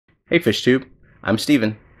Hey FishTube, I'm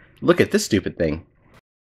Steven. Look at this stupid thing.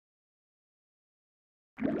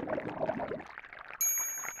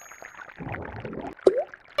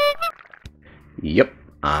 Yep,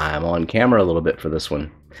 I'm on camera a little bit for this one.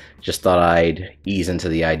 Just thought I'd ease into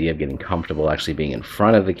the idea of getting comfortable actually being in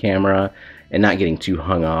front of the camera and not getting too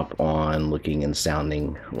hung up on looking and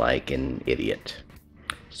sounding like an idiot.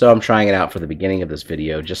 So I'm trying it out for the beginning of this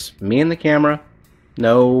video, just me and the camera,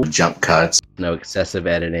 no jump cuts, no excessive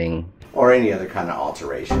editing, or any other kind of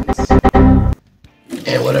alterations.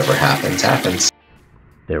 And whatever happens, happens.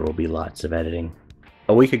 There will be lots of editing.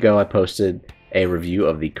 A week ago I posted a review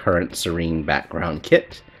of the Current Serene background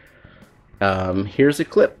kit. Here's a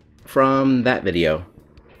clip from that video.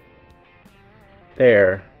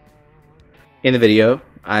 There. In the video,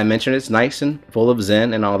 I mentioned it's nice and full of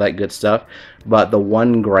zen and all that good stuff, but the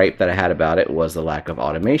one gripe that I had about it was the lack of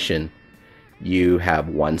automation. You have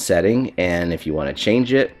one setting, and if you want to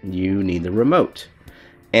change it, you need the remote.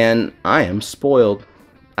 And I am spoiled.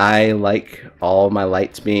 I like all my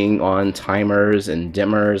lights being on timers and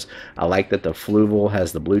dimmers. I like that the Fluval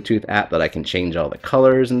has the Bluetooth app that I can change all the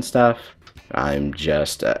colors and stuff. I'm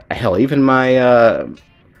just hell, even my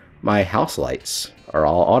my house lights are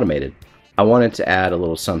all automated. I wanted to add a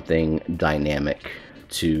little something dynamic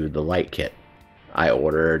to the light kit. I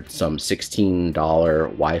ordered some $16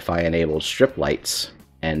 Wi-Fi enabled strip lights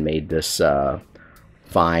and made this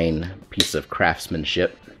fine piece of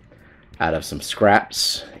craftsmanship out of some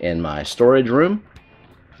scraps in my storage room.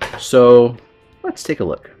 So let's take a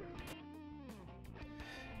look.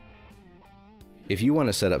 If you want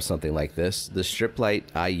to set up something like this, the strip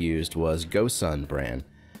light I used was GoSun brand.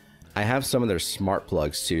 I have some of their smart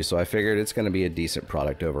plugs too, so I figured it's going to be a decent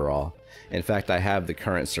product overall. In fact, I have the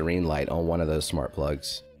Current Serene light on one of those smart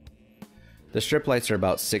plugs. The strip lights are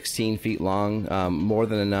about 16 feet long, more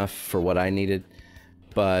than enough for what I needed,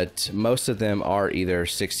 but most of them are either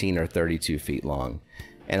 16 or 32 feet long,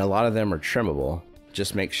 and a lot of them are trimmable.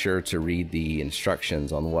 Just make sure to read the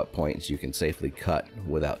instructions on what points you can safely cut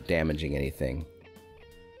without damaging anything.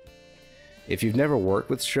 If you've never worked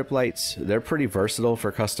with strip lights, they're pretty versatile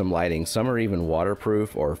for custom lighting. Some are even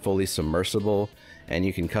waterproof or fully submersible, and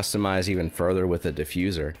you can customize even further with a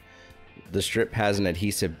diffuser. The strip has an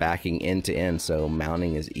adhesive backing end to end, so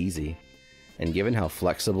mounting is easy. And given how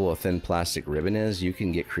flexible a thin plastic ribbon is, you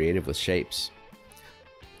can get creative with shapes.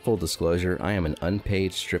 Full disclosure, I am an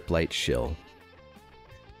unpaid strip light shill.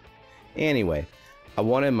 Anyway, I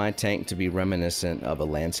wanted my tank to be reminiscent of a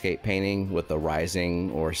landscape painting with a rising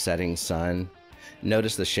or setting sun.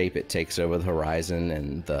 Notice the shape it takes over the horizon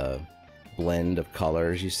and the blend of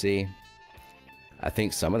colors you see. I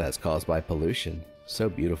think some of that's caused by pollution. So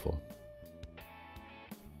beautiful.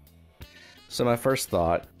 So my first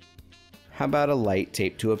thought, how about a light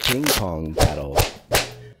taped to a ping pong paddle?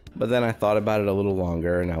 But then I thought about it a little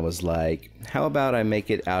longer and I was like, how about I make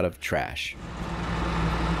it out of trash?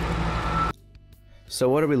 So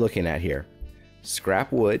what are we looking at here?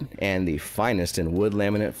 Scrap wood and the finest in wood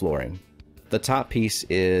laminate flooring. The top piece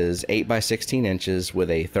is 8 by 16 inches with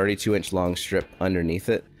a 32-inch long strip underneath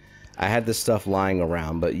it. I had this stuff lying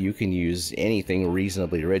around, but you can use anything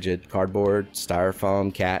reasonably rigid. Cardboard,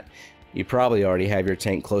 styrofoam, cat. You probably already have your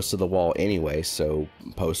tank close to the wall anyway, so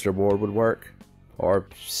poster board would work. Or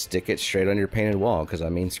stick it straight on your painted wall, because I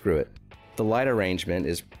mean, screw it. The light arrangement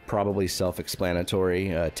is probably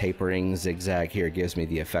self-explanatory. Tapering zigzag here gives me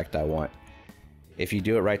the effect I want. If you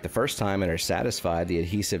do it right the first time and are satisfied, the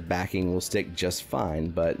adhesive backing will stick just fine,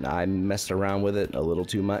 but I messed around with it a little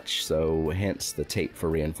too much, so hence the tape for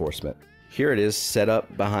reinforcement. Here it is set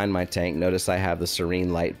up behind my tank. Notice I have the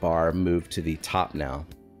Serene light bar moved to the top now.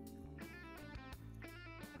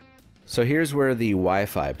 So here's where the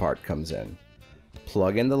Wi-Fi part comes in.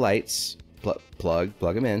 Plug in the lights, plug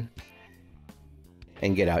them in,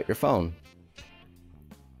 and get out your phone.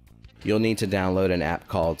 You'll need to download an app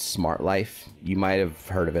called Smart Life. You might have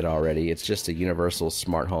heard of it already. It's just a universal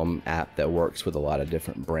smart home app that works with a lot of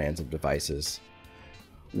different brands of devices.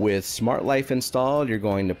 With Smart Life installed, you're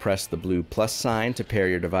going to press the blue plus sign to pair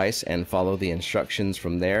your device and follow the instructions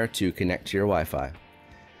from there to connect to your Wi-Fi.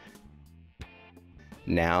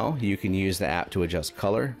 Now you can use the app to adjust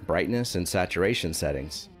color, brightness, and saturation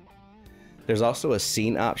settings. There's also a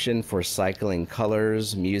scene option for cycling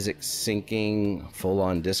colors, music syncing,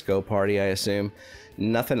 full-on disco party, I assume.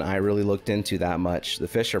 Nothing I really looked into that much. The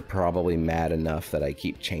fish are probably mad enough that I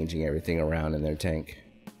keep changing everything around in their tank.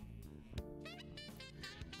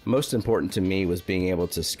 Most important to me was being able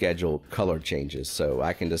to schedule color changes so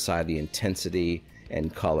I can decide the intensity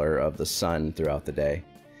and color of the sun throughout the day.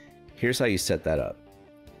 Here's how you set that up.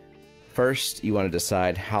 First, you want to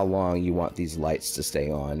decide how long you want these lights to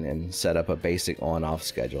stay on and set up a basic on-off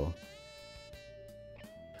schedule.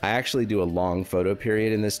 I actually do a long photo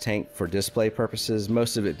period in this tank for display purposes,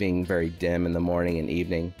 most of it being very dim in the morning and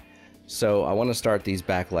evening. So I want to start these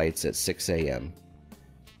backlights at 6 a.m.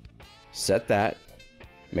 Set that.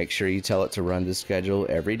 Make sure you tell it to run the schedule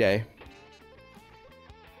every day.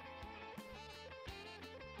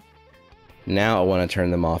 Now I want to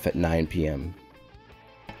turn them off at 9 p.m.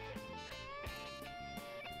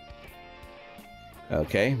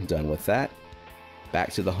 Okay, done with that.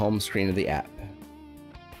 Back to the home screen of the app.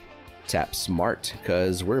 Tap Smart,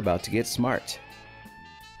 because we're about to get smart.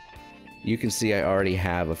 You can see I already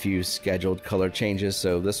have a few scheduled color changes,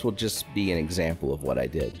 so this will just be an example of what I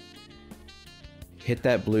did. Hit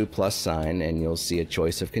that blue plus sign and you'll see a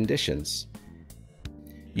choice of conditions.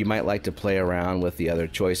 You might like to play around with the other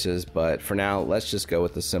choices, but for now, let's just go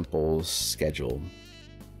with the simple schedule.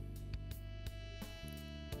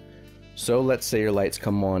 So let's say your lights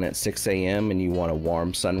come on at 6 a.m. and you want a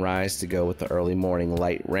warm sunrise to go with the early morning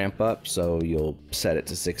light ramp up, so you'll set it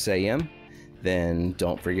to 6 a.m. Then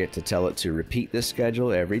don't forget to tell it to repeat this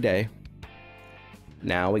schedule every day.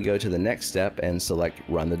 Now we go to the next step and select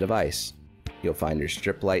Run the device. You'll find your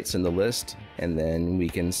strip lights in the list, and then we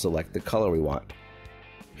can select the color we want.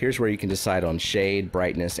 Here's where you can decide on shade,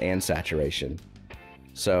 brightness, and saturation.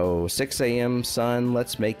 So 6 a.m. sun,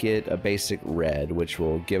 let's make it a basic red, which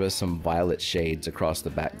will give us some violet shades across the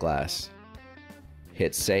back glass.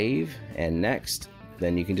 Hit save, and next,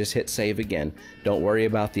 then you can just hit save again. Don't worry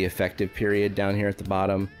about the effective period down here at the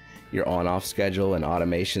bottom. Your on-off schedule and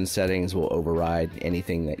automation settings will override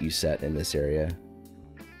anything that you set in this area.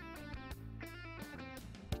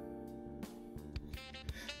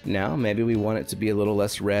 Now maybe we want it to be a little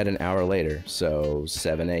less red an hour later, so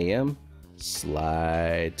 7 a.m.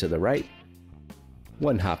 slide to the right,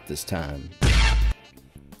 one hop this time,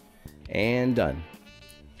 and done.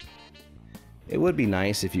 It would be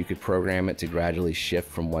nice if you could program it to gradually shift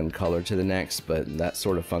from one color to the next, but that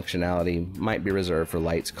sort of functionality might be reserved for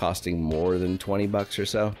lights costing more than 20 bucks or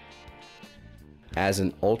so. As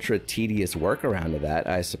an ultra tedious workaround to that,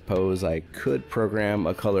 I suppose I could program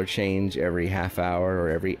a color change every half hour or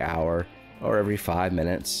every hour or every 5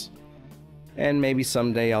 minutes. And maybe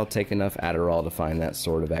someday I'll take enough Adderall to find that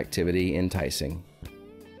sort of activity enticing.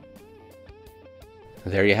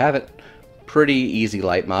 There you have it. Pretty easy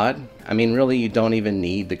light mod. I mean, really, you don't even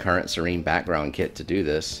need the Current Serene background kit to do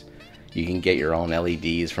this. You can get your own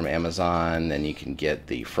LEDs from Amazon, and you can get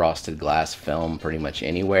the frosted glass film pretty much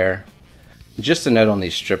anywhere. Just a note on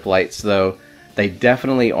these strip lights though, they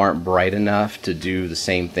definitely aren't bright enough to do the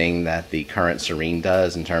same thing that the Current Serene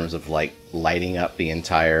does in terms of like lighting up the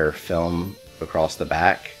entire film across the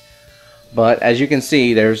back. But as you can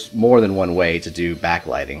see, there's more than one way to do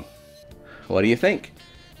backlighting. What do you think?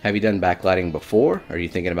 Have you done backlighting before? Are you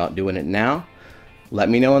thinking about doing it now? Let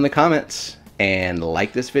me know in the comments, and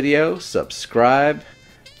like this video, subscribe.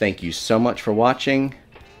 Thank you so much for watching.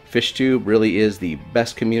 FishTube really is the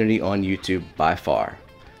best community on YouTube by far.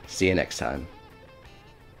 See you next time.